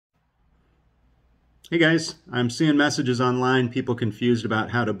Hey guys, I'm seeing messages online, people confused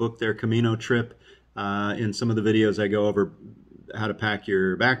about how to book their Camino trip. In some of the videos I go over how to pack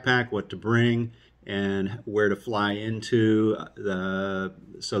your backpack, what to bring, and where to fly into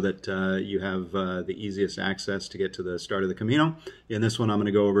so that you have the easiest access to get to the start of the Camino. In this one I'm going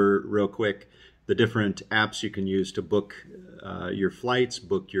to go over real quick the different apps you can use to book your flights,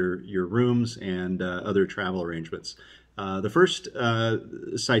 book your rooms, and other travel arrangements. The first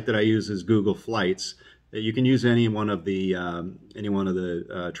site that I use is Google Flights. You can use any one of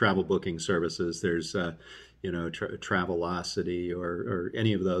the travel booking services. There's Travelocity or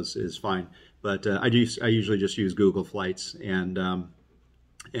any of those is fine. But I usually just use Google Flights, and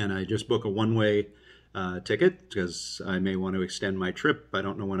I just book a one-way ticket because I may want to extend my trip. I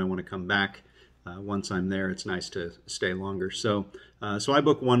don't know when I want to come back. Once I'm there, it's nice to stay longer. So I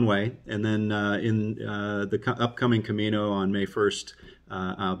book one way, and then in the upcoming Camino on May 1st,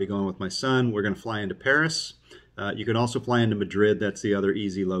 I'll be going with my son. We're going to fly into Paris. You can also fly into Madrid. That's the other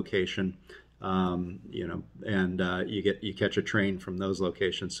easy location. And you catch a train from those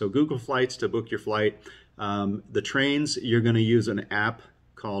locations. So Google Flights to book your flight. The trains, you're going to use an app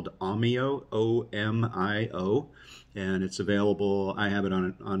called Omio, O-M-I-O, and it's available. I have it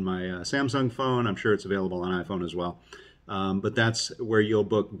on my Samsung phone. I'm sure it's available on iPhone as well. But that's where you'll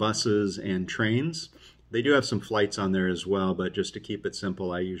book buses and trains. They do have some flights on there as well, but just to keep it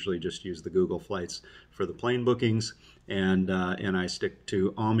simple, I usually just use the Google Flights for the plane bookings, and I stick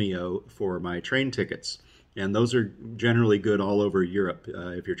to Omio for my train tickets. And those are generally good all over Europe.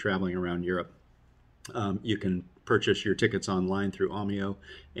 If you're traveling around Europe, you can purchase your tickets online through Omio,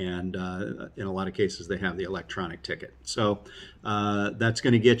 and in a lot of cases they have the electronic ticket. So that's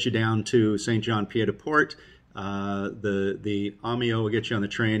going to get you down to Saint Jean Pied-de-Port. The Omio will get you on the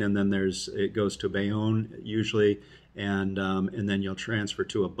train, and then it goes to Bayonne usually, and then you'll transfer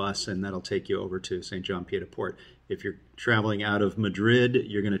to a bus, and that'll take you over to Saint Jean Pied-de-Port. If you're traveling out of Madrid,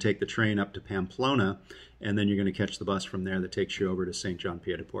 you're going to take the train up to Pamplona, and then you're going to catch the bus from there that takes you over to Saint Jean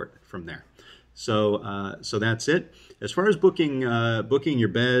Pied-de-Port from there. So that's it. As far as booking your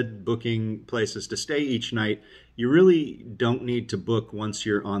bed, booking places to stay each night, you really don't need to book once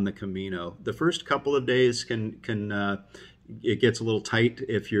you're on the Camino. The first couple of days it gets a little tight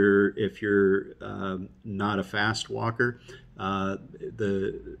if you're not a fast walker.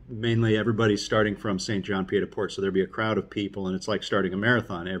 Mainly everybody's starting from Saint Jean Pied-de-Port, so there'll be a crowd of people, and it's like starting a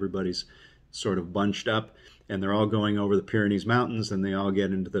marathon. Everybody's sort of bunched up, and they're all going over the Pyrenees Mountains, and they all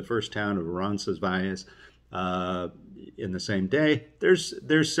get into the first town of Roncesvalles in the same day.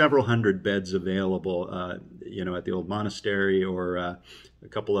 There's several hundred beds available, at the old monastery or a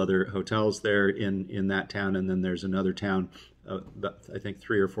couple other hotels there in that town, and then there's another town, I think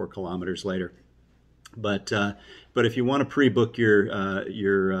 3 or 4 kilometers later. But if you want to pre-book your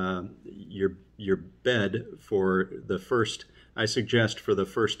bed for the first, I suggest for the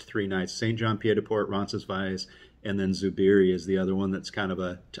first 3 nights, Saint Jean Pied-de-Port, Roncesvalles, and then Zubiri is the other one that's kind of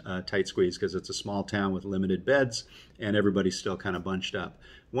a tight squeeze because it's a small town with limited beds and everybody's still kind of bunched up.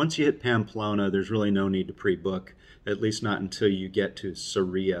 Once you hit Pamplona, there's really no need to pre-book, at least not until you get to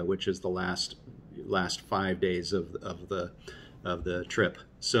Sarria, which is the last 5 days of the trip.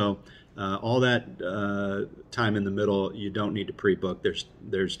 So all that time in the middle, you don't need to pre-book.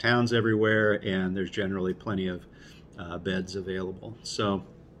 There's towns everywhere, and there's generally plenty of beds available. So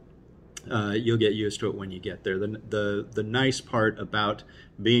you'll get used to it when you get there. The nice part about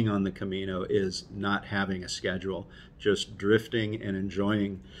being on the Camino is not having a schedule, just drifting and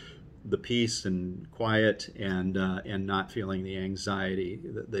enjoying the peace and quiet, and not feeling the anxiety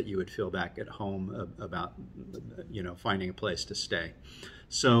that you would feel back at home about finding a place to stay.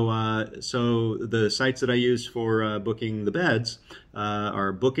 So the sites that I use for booking the beds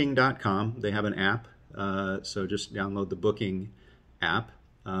are booking.com. They have an app, so just download the Booking app.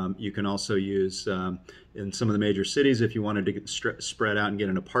 You can also use in some of the major cities if you wanted to get spread out and get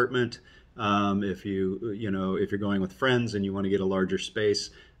an apartment. If you're going with friends and you want to get a larger space,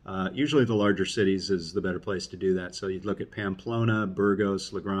 usually the larger cities is the better place to do that. So you'd look at Pamplona,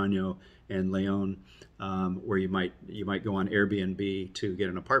 Burgos, Logroño, and León, where you might go on Airbnb to get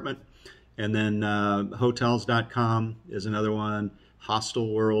an apartment. And then hotels.com is another one.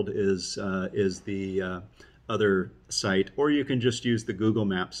 Hostel World is the other site, or you can just use the Google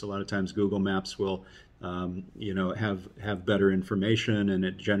Maps. A lot of times Google Maps will have better information, and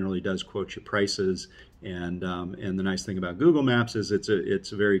it generally does quote you prices. And the nice thing about Google Maps is it's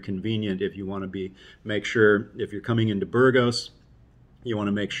very convenient if you want to make sure if you're coming into Burgos, you want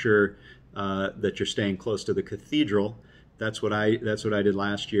to make sure that you're staying close to the cathedral. that's what I did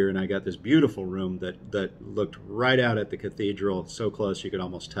last year, and I got this beautiful room that looked right out at the cathedral, so close you could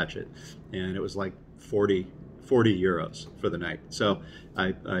almost touch it, and it was like 40 euros for the night. So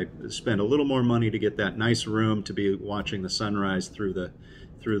I spent a little more money to get that nice room to be watching the sunrise through the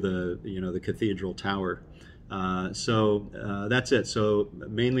the cathedral tower. That's it. So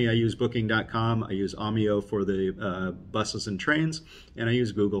mainly I use Booking.com. I use Omio for the buses and trains, and I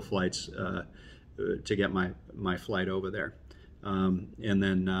use Google Flights to get my flight over there. And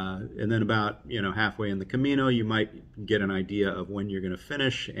then about halfway in the Camino, you might get an idea of when you're going to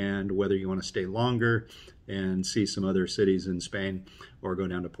finish and whether you want to stay longer and see some other cities in Spain or go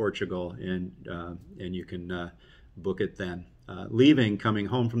down to Portugal, and you can book it then. Coming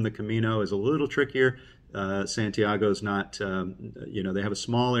home from the Camino is a little trickier. Santiago's not, they have a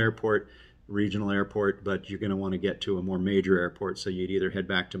small airport, regional airport, but you're going to want to get to a more major airport, so you'd either head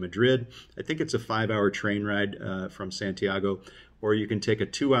back to Madrid. I think it's a 5-hour train ride from Santiago, or you can take a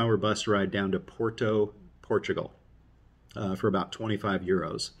 2-hour bus ride down to Porto, Portugal, for about 25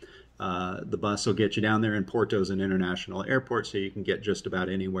 euros. The bus will get you down there, and Porto's an international airport, so you can get just about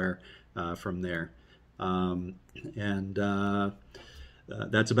anywhere from there.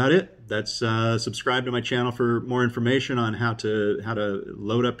 That's about it. That's subscribe to my channel for more information on how to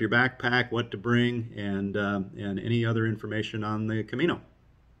load up your backpack, what to bring, and any other information on the Camino.